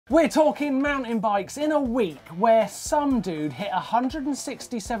We're talking mountain bikes in a week where some dude hit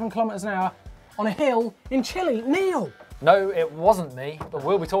 167 kilometers an hour on a hill in Chile. Neil! No, it wasn't me, but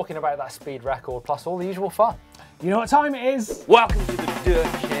we'll be talking about that speed record plus all the usual fun. You know what time it is? Welcome to the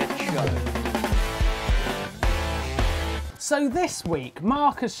Dirt Shed Show. So this week,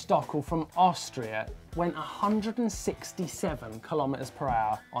 Markus Stockel from Austria went 167 kilometers per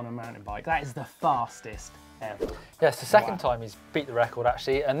hour on a mountain bike. That is the fastest ever. Yes, the second time he's beat the record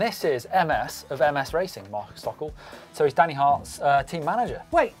actually, and this is MS of MS Racing, Markus Stockel. So he's Danny Hart's team manager.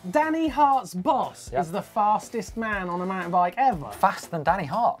 Wait, Danny Hart's boss is the fastest man on a mountain bike ever? Faster than Danny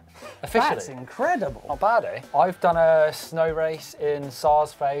Hart, officially. That's incredible. Not bad, eh? I've done a snow race in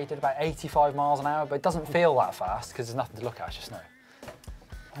Sarsfield, did about 85 miles an hour, but it doesn't feel that fast because there's nothing to look at, it's just snow.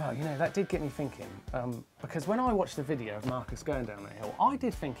 Well, you know, that did get me thinking, because when I watched the video of Markus going down that hill, I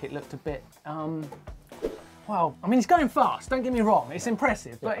did think it looked a bit, well, I mean, he's going fast, don't get me wrong, it's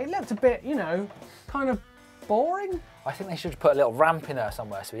impressive, but it looked a bit, you know, kind of boring. I think they should put a little ramp in there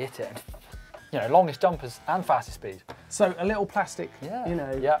somewhere so we hit it. And, you know, longest jumpers and fastest speed. So a little plastic, you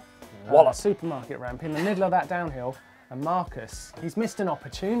know, supermarket ramp in the middle of that downhill, and Markus, he's missed an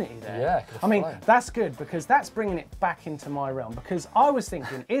opportunity there. Yeah, I mean, that's good because that's bringing it back into my realm, because I was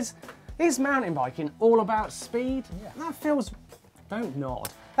thinking, is mountain biking all about speed? Yeah. That feels, don't nod,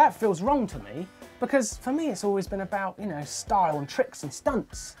 that feels wrong to me, because for me it's always been about, you know, style and tricks and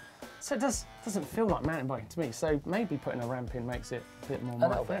stunts. So it doesn't feel like mountain biking to me, so maybe putting a ramp in makes it a bit more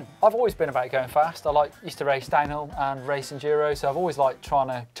my thing. I've always been about going fast. I used to race downhill and race enduro, so I've always liked trying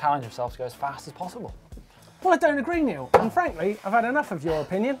to challenge myself to go as fast as possible. Well, I don't agree, Neil, and frankly, I've had enough of your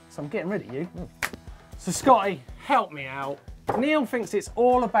opinion, so I'm getting rid of you. So Scotty, help me out. Neil thinks it's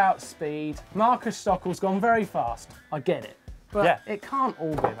all about speed. Markus Stockel's gone very fast. I get it, but it can't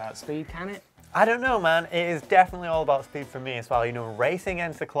all be about speed, can it? I don't know, man. It is definitely all about speed for me as well. You know, racing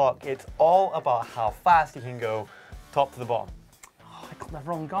against the clock, it's all about how fast you can go top to the bottom. Oh, I got the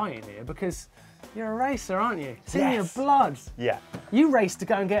wrong guy in here because you're a racer, aren't you? It's in your blood. Yeah. You race to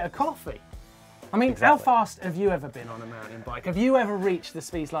go and get a coffee. I mean, how fast have you ever been on a mountain bike? Have you ever reached the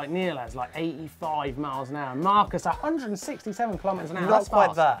speeds like Neil has, like 85 miles an hour? Markus, 167 kilometers an hour. Not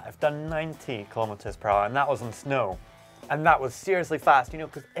quite that. I've done 90 kilometers per hour, and that was on snow. And that was seriously fast, you know,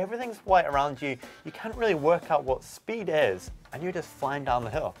 because everything's white around you. You can't really work out what speed is, and you're just flying down the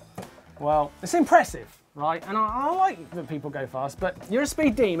hill. Well, it's impressive, right? And I like that people go fast, but you're a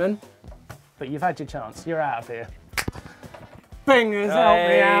speed demon, but you've had your chance. You're out of here. Fingers, help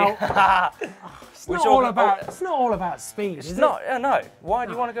me out. It's not all about speed, is it? It's not, no. Why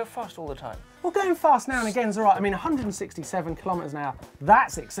do you want to go fast all the time? Well, going fast now and again is all right. I mean, 167 kilometers an hour,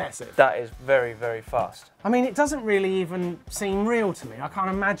 that's excessive. That is very, very fast. I mean, it doesn't really even seem real to me. I can't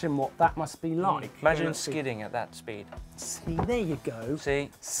imagine what that must be like. Imagine skidding at that speed. See, there you go. See?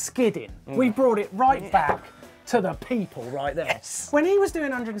 Skidding. We brought it right back to the people right there. Yes. When he was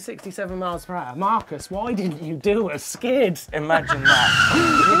doing 167 miles per hour, Markus, why didn't you do a skid? Imagine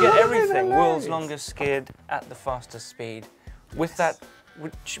that. You get everything. World's longest skid at the fastest speed. With that,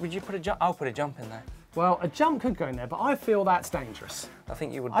 would you put a jump? I'll put a jump in there. Well, a jump could go in there, but I feel that's dangerous. I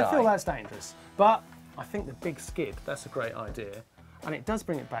think you would die. I feel that's dangerous. But I think the big skid, that's a great idea. And it does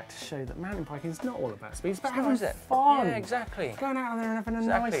bring it back to show that mountain biking is not all about speed. It's about having fun. Yeah, exactly. Going out there and having a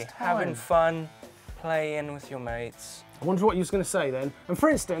nice time. Having fun, playing with your mates. I wonder what you was going to say then. And for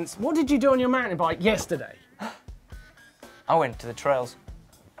instance, what did you do on your mountain bike yesterday? I went to the trails.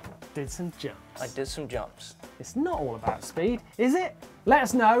 Did some jumps. I did some jumps. It's not all about speed, is it? Let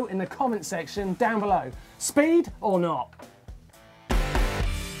us know in the comment section down below. Speed or not?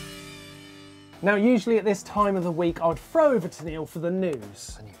 Now, usually at this time of the week, I would throw over to Neil for the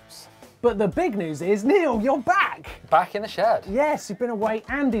news. But the big news is, Neil, you're back! Back in the shed. Yes, you've been away.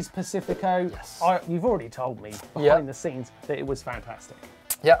 Andy's Pacifico. Yes. You've already told me behind the scenes that it was fantastic.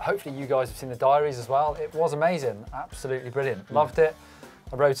 Yeah, hopefully you guys have seen the diaries as well. It was amazing, absolutely brilliant. Loved it.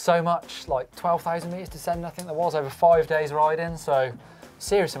 I rode so much, like 12,000 metres descending, I think there was, over 5 days riding, so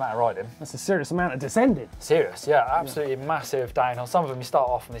serious amount of riding. That's a serious amount of descending. Serious, yeah, absolutely massive downhill. Some of them you start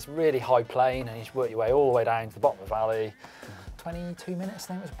off on this really high plane and you work your way all the way down to the bottom of the valley. 22 minutes,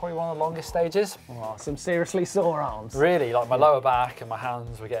 I think, was probably one of the longest stages. Oh, some seriously sore arms. Really, like my lower back and my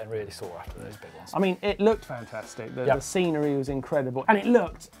hands were getting really sore after those big ones. I mean, it looked fantastic. The scenery was incredible, and it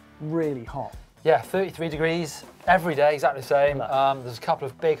looked really hot. Yeah, 33 degrees every day, exactly the same. There's a couple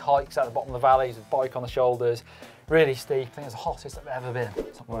of big hikes at the bottom of the valleys with bike on the shoulders. Really steep. I think it's the hottest I've ever been.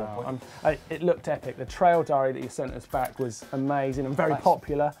 Wow. It looked epic. The trail diary that you sent us back was amazing and very Thanks.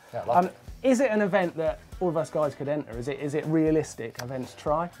 popular. Yeah, I loved it. Is it an event that all of us guys could enter? Is it realistic event to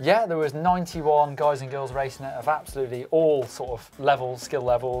try? Yeah, there was 91 guys and girls racing it of absolutely all sort of levels, skill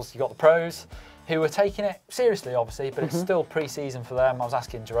levels. You got the pros who were taking it seriously, obviously, but it's still pre-season for them. I was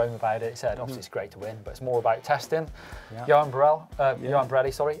asking Jerome about it. He said, obviously, it's great to win, but it's more about testing. Yeah. Johan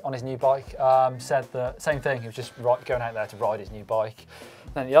Borelli, sorry, on his new bike, said the same thing. He was just going out there to ride his new bike.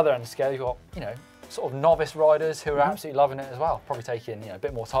 Then at the other end of the scale, you've got, you know, sort of novice riders who are absolutely loving it as well. Probably taking, you know, a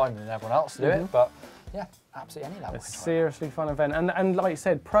bit more time than everyone else to do it, but yeah, absolutely any level. It's a seriously fun event, and like you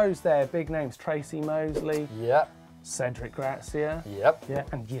said, pros there, big names: Tracy Mosley, Yep. Cedric Grazia, Yep. yeah,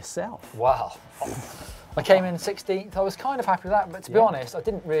 and yourself. Wow. I came in 16th. I was kind of happy with that, but to be honest, I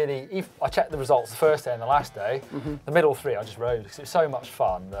didn't really. I checked the results the first day and the last day. The middle three, I just rode because it was so much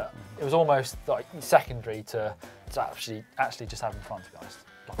fun that it was almost like secondary to actually just having fun. To be honest.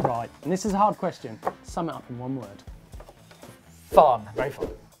 Right, and this is a hard question. Sum it up in one word. Fun, very fun.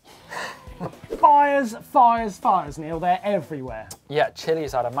 Fires, fires, fires, Neil. They're everywhere. Yeah,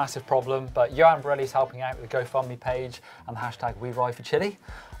 Chile's had a massive problem, but Johan Borelli's helping out with the GoFundMe page and the hashtag WeRideForChile.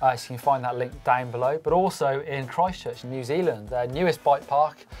 So you can find that link down below. But also in Christchurch, New Zealand, their newest bike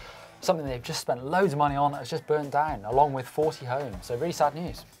park, something they've just spent loads of money on, has just burnt down, along with 40 homes. So really sad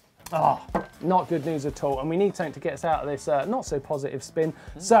news. Oh, not good news at all. And we need something to get us out of this not so positive spin.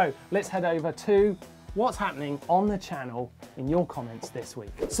 So let's head over to what's happening on the channel in your comments this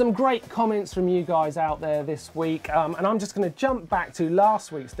week. Some great comments from you guys out there this week, and I'm just going to jump back to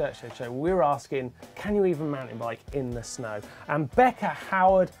last week's Dirt Shed show. We were asking, can you even mountain bike in the snow? And Becca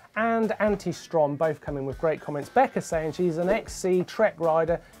Howard and Auntie Strom both come in with great comments. Becca saying she's an XC Trek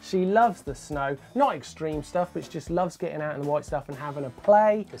rider. She loves the snow, not extreme stuff, but she just loves getting out in the white stuff and having a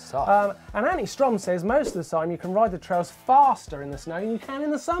play. Good stuff. And Auntie Strom says most of the time you can ride the trails faster in the snow than you can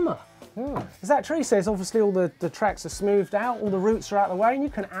in the summer. Is that true? He says obviously all the tracks are smoothed out, all the routes are out of the way, and you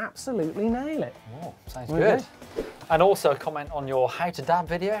can absolutely nail it. Oh, sounds good. And also a comment on your how to dab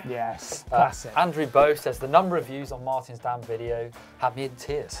video. Yes, classic. Andrew Bowe says the number of views on Martin's dab video had me in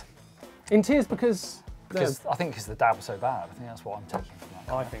tears. In tears because I think because the dab was so bad. I think that's what I'm taking from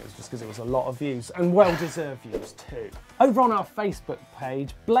that. I think it was just because it was a lot of views, and well-deserved views too. Over on our Facebook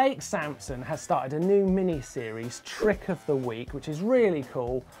page, Blake Sampson has started a new mini-series, Trick of the Week, which is really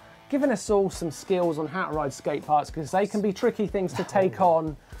cool, giving us all some skills on how to ride skate parks, because they can be tricky things to take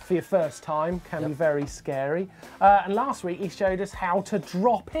on for your first time, can be very scary. And last week he showed us how to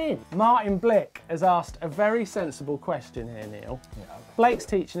drop in. Martin Blick has asked a very sensible question here, Neil. Yeah. Blake's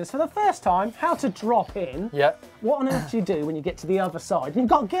teaching us for the first time how to drop in. Yeah. What on earth do you do when you get to the other side and you've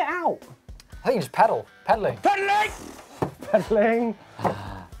got to get out? I think you just pedaling. Pedaling!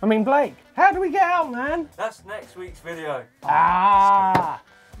 I mean, Blake, how do we get out, man? That's next week's video. Ah!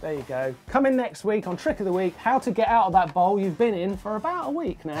 There you go. Coming next week on Trick of the Week, how to get out of that bowl you've been in for about a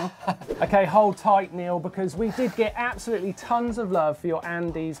week now. Okay, hold tight, Neil, because we did get absolutely tons of love for your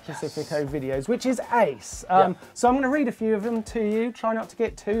Andes Pacifico videos, which is ace. So I'm going to read a few of them to you. Try not to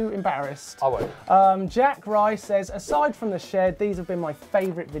get too embarrassed. I won't. Jack Rice says, aside from the shed, these have been my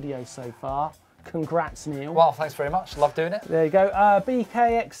favourite videos so far. Congrats, Neil. Well, thanks very much. Love doing it. There you go.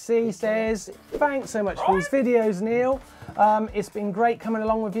 BKXC says, thanks so much for these videos, Neil. It's been great coming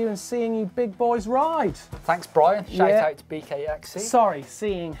along with you and seeing you big boys ride. Thanks, Brian. Shout out to BKXC. Sorry,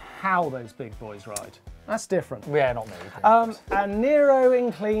 seeing how those big boys ride. That's different. Yeah, not me. And Nero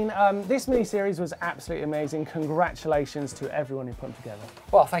Inclean, this mini-series was absolutely amazing. Congratulations to everyone who put them together.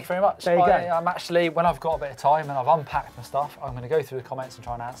 Well, thank you very much. There you go. I'm actually, when I've got a bit of time and I've unpacked my stuff, I'm going to go through the comments and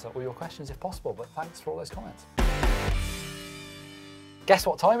try and answer all your questions if possible. But thanks for all those comments. Guess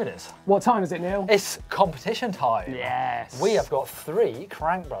what time it is? What time is it, Neil? It's competition time. Yes. We have got 3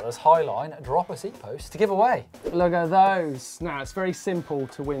 Crank Brothers Highline dropper seat posts to give away. Look at those. Now, it's very simple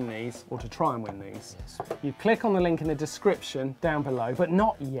to win these, or to try and win these. Yes. You click on the link in the description down below, but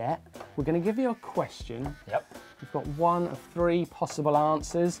not yet. We're going to give you a question. Yep. You've got 1 of 3 possible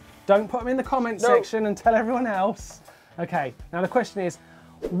answers. Don't put them in the comment section and tell everyone else. Okay, now the question is,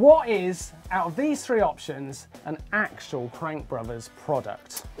 what is, out of these 3 options, an actual Crank Brothers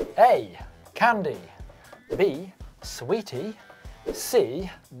product? A, candy. B, sweetie.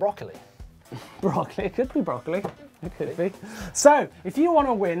 C, broccoli. Broccoli, it could be broccoli. It could be. So, if you want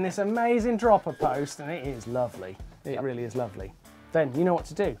to win this amazing dropper post, and it is lovely, it really is lovely, then you know what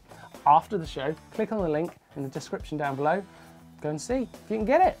to do. After the show, click on the link in the description down below, go and see if you can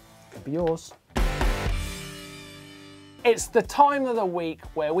get it. It could be yours. It's the time of the week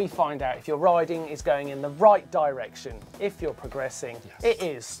where we find out if your riding is going in the right direction, if you're progressing. Yes. It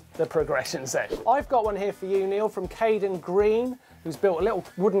is the progression set. I've got one here for you, Neil, from Caden Green, who's built a little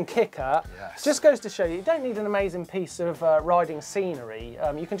wooden kicker. Yes. Just goes to show you don't need an amazing piece of riding scenery.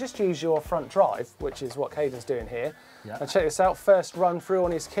 You can just use your front drive, which is what Caden's doing here. Yeah. And check this out, first run through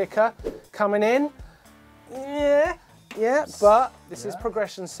on his kicker, coming in. Yeah, but this is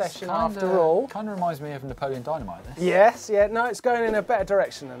progression session after all. Kind of reminds me of Napoleon Dynamite, this. Yes, yeah, no, it's going in a better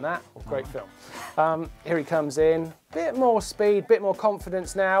direction than that. Great film. Here he comes in, bit more speed, bit more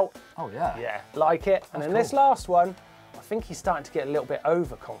confidence now. Oh yeah. Yeah, like it. And then this last one, I think he's starting to get a little bit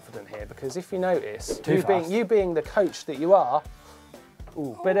overconfident here, because if you notice, you being the coach that you are,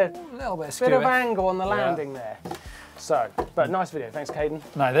 bit of angle on the landing there. So, but nice video, thanks Caden.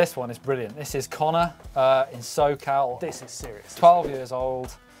 No, this one is brilliant. This is Connor in SoCal. This is serious. 12 years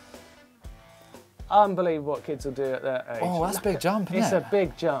old. Unbelievable what kids will do at that age. Oh, that's a big jump, isn't it? It's a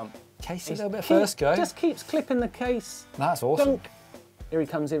big jump. Casey, a little bit first go. Just keeps clipping the case. That's awesome. Dunk. Here he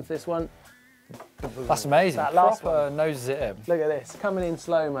comes in for this one. That's amazing. That last one noses it in. Look at this, coming in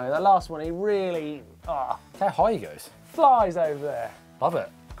slow-mo. That last one, he really, look how high he goes. Flies over there. Love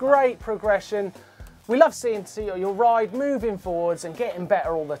it. Great progression. We love seeing your ride moving forwards and getting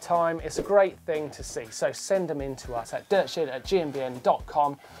better all the time. It's a great thing to see. So send them in to us at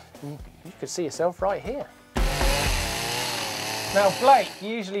dirtshed@gmbn.com. You could see yourself right here. Now, Blake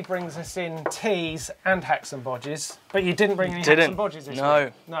usually brings us in teas and hacks and bodges, but you didn't bring any hacks and bodges this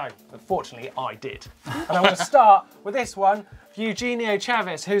week. No, unfortunately I did. And I want to start with this one, Eugenio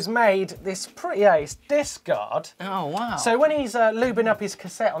Chavez, who's made this pretty ace disc guard. Oh, wow. So when he's lubing up his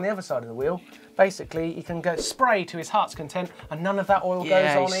cassette on the other side of the wheel, basically he can go spray to his heart's content and none of that oil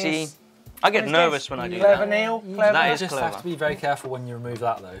goes on his... I get nervous when I do clever, that. Neil, clever. That is just clever. have to be very careful when you remove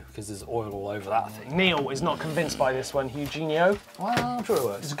that though, because there's oil all over that thing. Neil is not convinced by this one, Eugenio. Well, I'm sure it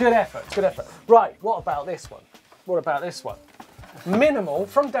works. It's a good effort, it's a good effort. Right, what about this one? What about this one? Minimal,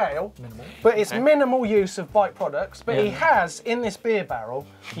 from Dale, but it's minimal use of bike products, but he has, in this beer barrel,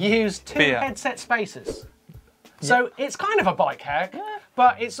 used 2 headset spacers. So it's kind of a bike hack,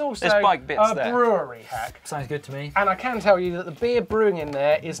 but it's also a brewery hack. Sounds good to me. And I can tell you that the beer brewing in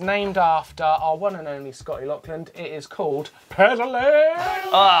there is named after our one and only Scotty Lockland. It is called Pedaling.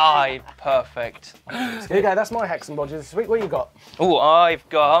 Ah, perfect. Here you go, that's my hacks and bodges this week. What you got? Oh, I've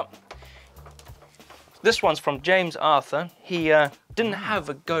got... This one's from James Arthur. He didn't have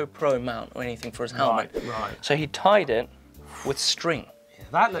a GoPro mount or anything for his helmet. Right. So he tied it with string.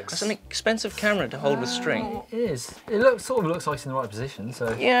 That looks... That's an expensive camera to hold with string. It is. It sort of looks like it's in the right position,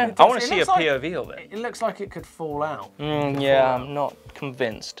 so... Yeah, I want to see a POV of it. It looks like it could fall out. Yeah, I'm not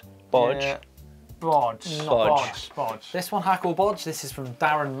convinced. Bodge. Yeah. Bodge. This one, hack or bodge, this is from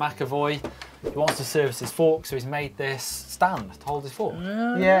Darren McAvoy. He wants to service his fork, so he's made this stand to hold his fork.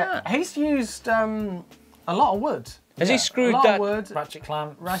 Yeah, he's used a lot of wood. Has he screwed that? Wood. Ratchet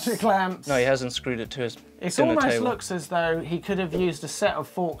clamps. No, he hasn't screwed it to his It dinner almost table. looks as though he could have used a set of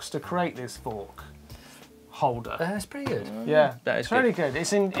forks to create this fork holder. It's pretty good. Yeah, that is it's really good.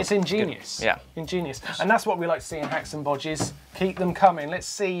 It's ingenious. Good. Yeah. Ingenious. And that's what we like to see in hacks and bodges. Keep them coming. Let's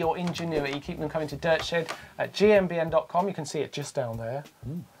see your ingenuity. Keep them coming to dirtshed@gmbn.com. You can see it just down there.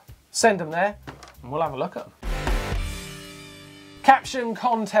 Send them there and we'll have a look at them. Caption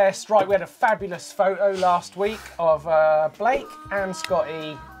contest. Right, we had a fabulous photo last week of Blake and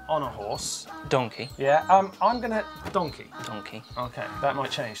Scotty on a horse. Donkey. Yeah, I'm gonna... Donkey. Donkey. Okay, that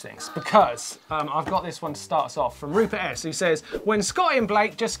might change things because I've got this one to start us off from Rupert S, who says, when Scotty and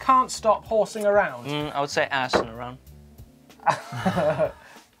Blake just can't stop horsing around. I would say assing around.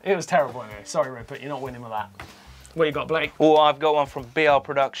 It was terrible anyway. Sorry, Rupert, you're not winning with that. What you got, Blake? Oh, I've got one from BR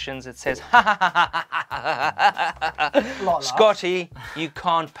Productions. It says, Scotty, you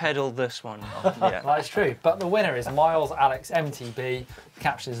can't pedal this one. Yeah. That is true, but the winner is Miles Alex MTB. The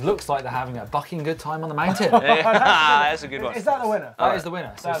caption is, looks like they're having a bucking good time on the mountain. That's a good one. Is that the winner? That is the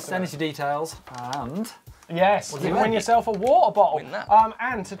winner. So send us your details and... Yes, you can win yourself a water bottle.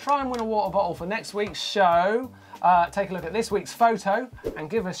 And to try and win a water bottle for next week's show, take a look at this week's photo and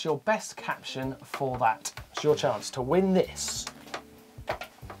give us your best caption for that. It's your chance to win this.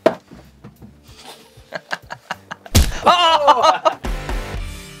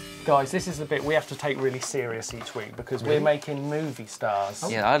 Guys, this is the bit we have to take really serious each week because we're making movie stars.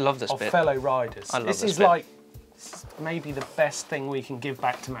 Yeah, I love this bit. Of fellow riders. I love this this is bit. like maybe the best thing we can give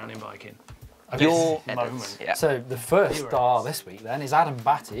back to mountain biking. Your moment. Yeah. So the first star this week then is Adam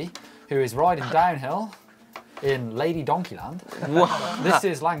Batty, who is riding downhill in Lady Donkeyland. Wow. This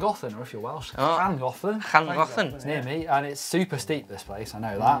is Llangollen, or if you're Welsh, Llangollen. Llangollen. It's near me, and it's super steep, this place, I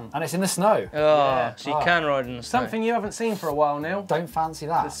know that. And it's in the snow. Oh, so you can ride in the snow. Something you haven't seen for a while, Neil. Don't fancy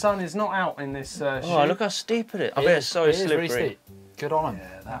that. The sun is not out in this Oh, shoot. look how steep it is. I bet it's so slippery. Really steep. Good on them.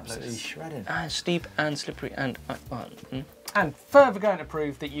 that Absolutely looks- shredding. And steep and slippery and... And further going to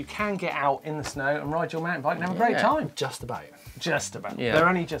prove that you can get out in the snow and ride your mountain bike and have a great Yeah. time. Just about. Just about. Yeah. They're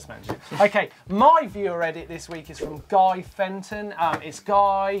only just mentioned. Okay, my viewer edit this week is from Guy Fenton. It's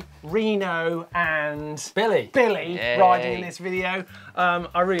Guy, Reno, and Billy. Yay. riding in this video.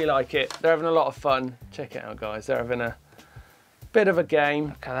 I really like it. They're having a lot of fun. Check it out, guys. They're having a bit of a game.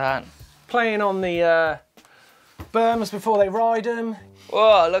 Look at that. Playing on the berms before they ride them.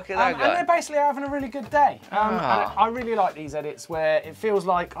 Whoa, look at that And guy. they're basically having a really good day. Ah. And I really like these edits where it feels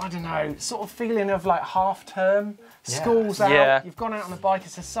like, I don't know, sort of feeling of like half term, school's out, Yeah. you've gone out on the bike,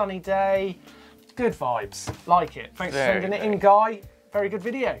 it's a sunny day, good vibes, like it. Thanks Very, for sending it in, very. Guy. Very good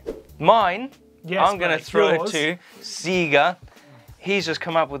video. Mine, Yes, I'm going to mate, throw yours. it to Ziga. He's just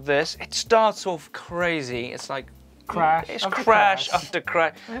come up with this. It starts off crazy. It's like Crash It's after crash crash. after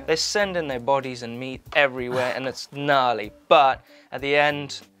crash. They're sending their bodies and meat everywhere, and it's gnarly. But at the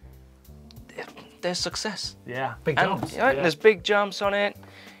end, there's success. Yeah. Big And jumps. yeah, there's big jumps on it.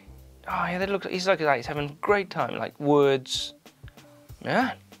 Oh yeah, they look. He's like he's having a great time. Like woods.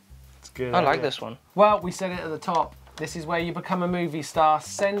 Yeah, It's good. I like yeah. this one. Well, we said it at the top. This is where you become a movie star.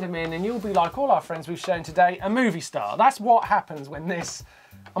 Send them in and you'll be like all our friends we've shown today, a movie star. That's what happens when this...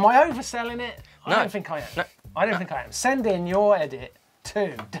 Am I overselling it? No. I don't think I am. No. I don't think I am. Send in your edit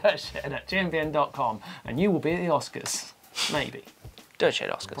to dirtshed@gmbn.com and you will be at the Oscars. Maybe. Dirt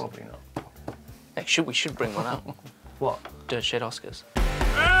Shed Oscars. Probably not. Hey, we should bring one out. What? Dirt Shed Oscars.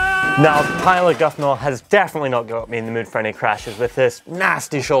 Now, Tyler Guffnell has definitely not got me in the mood for any crashes with this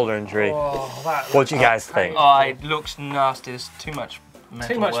nasty shoulder injury. Oh, that What do you guys think? Oh, it looks nasty. There's too much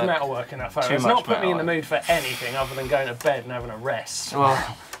metal Too much work. metalwork in that photo. Too It's much not put me in the metalwork. mood for anything other than going to bed and having a rest.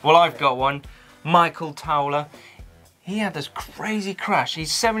 Well, I've got one. Michael Towler. He had this crazy crash.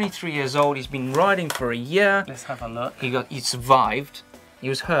 He's 73 years old. He's been riding for a year. Let's have a look. He survived. He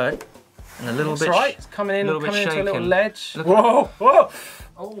was hurt and a little That's bit. right. It's coming in, little bit coming into a little shaken. ledge. Look- Whoa, whoa.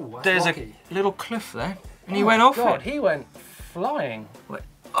 Oh, that's There's rocky. a little cliff there, and he went off God, it. he went flying. Look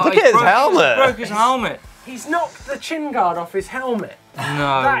at his helmet. Broke his helmet. He's knocked the chin guard off his helmet. No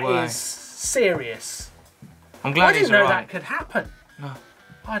That way. is serious. I'm glad I didn't he's know alright. that could happen. No.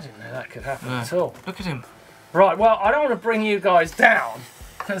 I didn't know that could happen No. at all. Look at him. Right, well, I don't want to bring you guys down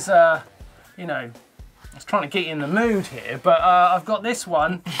because, you know, I was trying to get you in the mood here, but I've got this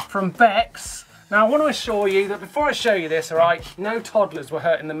one from Bex. Now, I want to assure you that before I show you this, all right, no toddlers were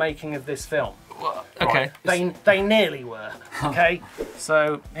hurt in the making of this film. Okay. They nearly were, okay?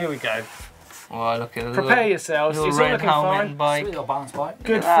 So, here we go. Oh, look at it. Prepare yourselves. Little It's all red looking helmet fine. and bike. Sweet little balance bike.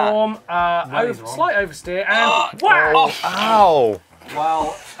 Good that. form. Razor on. Slight oversteer, and wow! Ow!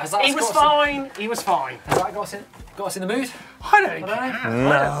 Well, has that He was got us fine. He was fine. in- Has that got us in the mood? I don't think it has. No,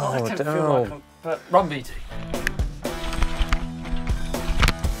 I don't feel don't. like but Run, BT.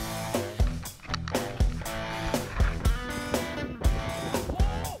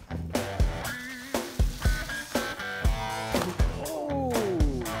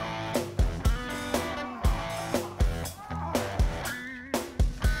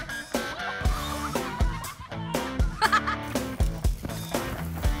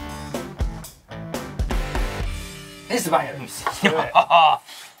 Instabangerz.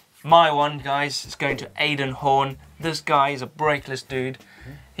 My one, guys, is going to Aidan Horn. This guy is a brakeless dude.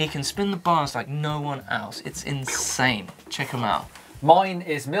 He can spin the bars like no one else. It's insane. Check him out. Mine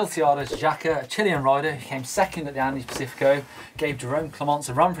is Miltiades Xhaka, a Chilean rider who came second at the Andes Pacifico, gave Jerome Clements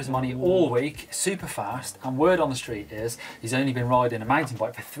a run for his money all week, super fast, and word on the street is he's only been riding a mountain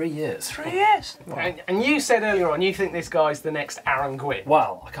bike for 3 years. 3 years. And you said earlier on you think this guy's the next Aaron Gwynn.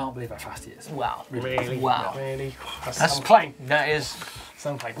 Wow, I can't believe how fast he is. Wow. Really? Wow. Really? That's That's- some claim. That is.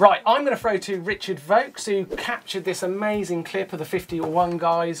 Some claim. Right, I'm going to throw to Richard Vokes, who captured this amazing clip of the 51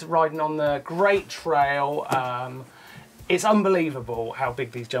 guys riding on the Great Trail. It's unbelievable how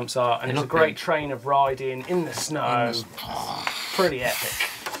big these jumps are, and They it's a look great big. train of riding in the snow. Pretty epic.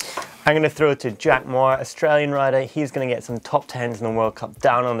 I'm going to throw it to Jack Moore, Australian rider. He's going to get some top 10s in the World Cup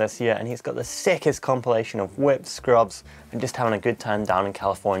down on this year, and he's got the sickest compilation of whips, scrubs, and just having a good time down in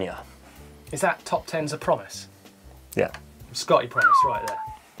California. Is that top 10's a promise? Yeah. Scotty promise right there.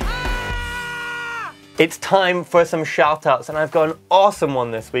 It's time for some shout-outs, and I've got an awesome one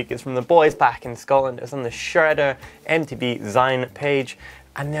this week. It's from the boys back in Scotland. It's on the Shredder MTB Zine page,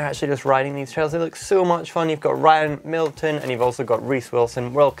 and they're actually just riding these trails. They look so much fun. You've got Ryan Middleton, and you've also got Reese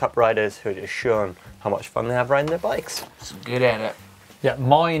Wilson, World Cup riders, who are just showing how much fun they have riding their bikes. It's good at it. Yeah,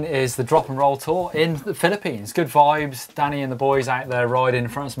 mine is the Drop and Roll Tour in the Philippines. Good vibes. Danny and the boys out there riding in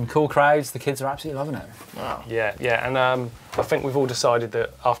front of some cool crowds. The kids are absolutely loving it. Wow. Yeah, and I think we've all decided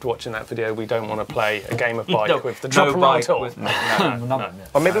that after watching that video, we don't want to play a game of bike with the Drop and Roll Tour. No.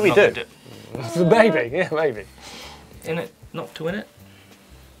 Or maybe we do. Maybe, yeah, maybe. In it, not to win it.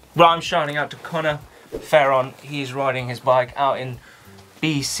 Well, I'm shouting out to Connor Ferron. He's riding his bike out in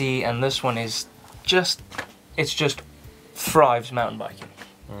BC, and this one is just thrives mountain biking.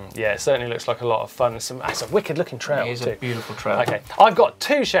 Yeah, it certainly looks like a lot of fun. It's a wicked looking trail. It is too. a beautiful trail. Okay, I've got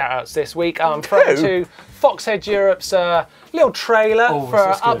 2 shout-outs this week. I'm throwing to Foxhead Europe's little trailer for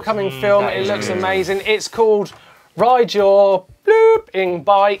our upcoming film. It looks amazing. It's called Ride Your Blooping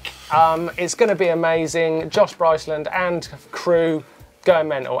Bike. It's going to be amazing. Josh Bryceland and crew going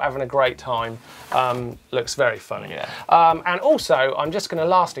mental, having a great time. Looks very funny. Yeah. And also, I'm just going to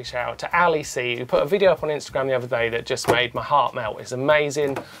lastly shout out to Ali C, who put a video up on Instagram the other day that just made my heart melt. It's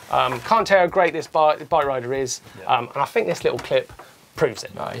amazing. Can't tell how great this bike rider is. And I think this little clip proves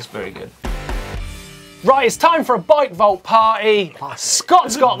it. No, he's very good. Right, it's time for a bike vault party.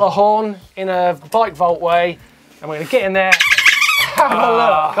 Scott's got the horn in a bike vault way, and we're going to get in there. Have a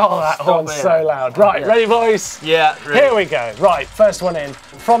look. Oh, that horn's so loud. Right, ready, boys? Yeah, ready. Here we go. Right, first one in.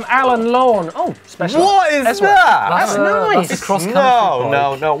 From Alan Lawn. Oh, special. What is that? That's nice. That's a cross-country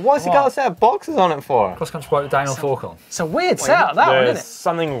bike. No. What's he got a set of boxes on it for? Cross-country bike with Daniel Falk on. It's a weird setup, that one, There's isn't it?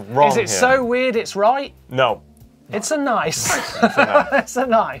 something wrong Is it here. so weird it's right? No. It's a nice. It's a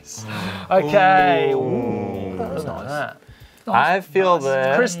nice. Okay. Ooh, that's nice. I feel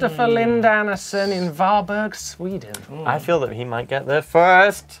that Christopher Lindanison in Varberg, Sweden. I feel that he might get there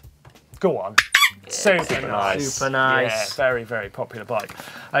first. Go on. Super nice. Super nice. Yeah, very, very popular bike.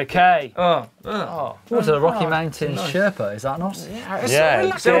 Okay. Oh. What's a Rocky Mountains Sherpa, is that not? Yeah,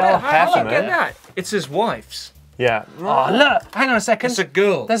 Look, they all How have did you them, get eh? that? It's his wife's. Yeah. Oh, look. Hang on a second. It's a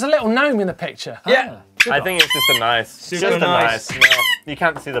girl. There's a little gnome in the picture. Yeah. I think it's just a nice. Super just a nice. nice. No, you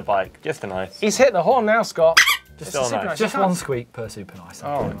can't see the bike. Just a nice. He's hit the horn now, Scott. Just It's still super nice. Just You can't- one squeak per super nice.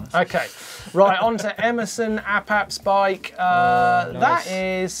 Oh, okay. Right, on to Emerson Apap's bike. That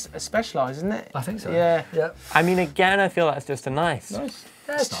is a Specialized, isn't it? I think so. Yeah. Yeah. I mean, again, I feel that's just a nice. Nice.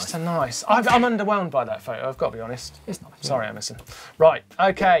 Yeah, It's it's just nice. a nice. I'm underwhelmed by that photo, I've got to be honest. It's nice. Sorry, Emerson. Right,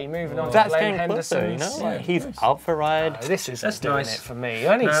 okay, moving on That's to Glenn getting closer, you Henderson's. know? Like, he's out for a ride. This isn't That's doing nice. it for me.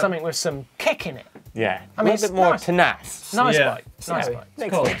 I need something with some kick in it. Yeah. I mean, a it's little bit more nice. tenace. Nice Yeah. bike. Nice Yeah. bike.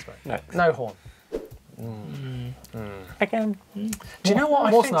 Next Cool. one. Next. No horn. Again. Do you know what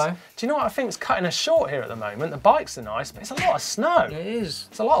I More think? snow. Do you know what I think's cutting us short here at the moment? The bikes are nice, but it's a lot of snow. It is.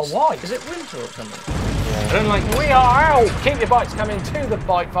 It's a lot of white. Is it winter or something? I don't like. We are out. Keep your bikes coming to the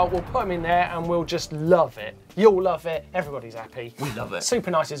bike vault. We'll put them in there and we'll just love it. You'll love it. Everybody's happy. We love it. Super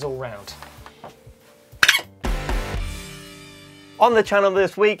nice is all round. On the channel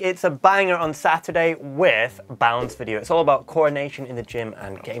this week, it's a banger on Saturday with Bounce video. It's all about coordination in the gym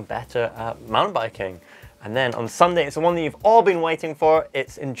and getting better at mountain biking. And then on Sunday, it's the one that you've all been waiting for.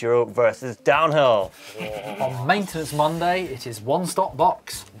 It's Enduro versus Downhill. On Maintenance Monday, it is One Stop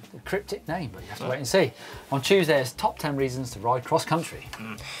Box. A cryptic name, but you have to wait and see. On Tuesday, it's top 10 reasons to ride cross country.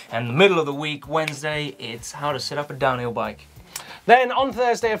 And the middle of the week, Wednesday, it's how to set up a downhill bike. Then on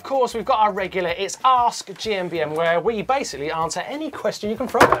Thursday, of course, we've got our regular, it's Ask GMBM, where we basically answer any question you can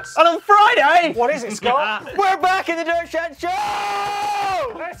throw at us. And on Friday, What is it, Scott? we're back in the Dirt Shed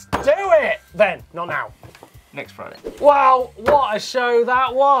Show! Let's do it! Then, not now. Next Friday. Wow, what a show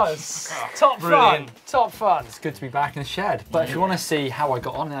that was. Top brilliant. fun, top fun. It's good to be back in the shed. But if you want to see how I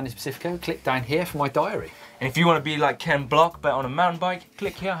got on in Andy Pacifico, click down here for my diary. And if you want to be like Ken Block, but on a mountain bike,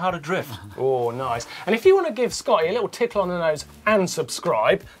 click here, how to drift. Oh, nice. And if you want to give Scotty a little tickle on the nose and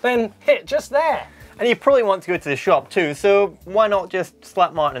subscribe, then hit just there. And you probably want to go to the shop too, so why not just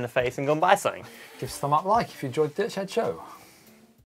slap Martin in the face and go and buy something? Give us a thumb up like if you enjoyed Dirt Shed Show.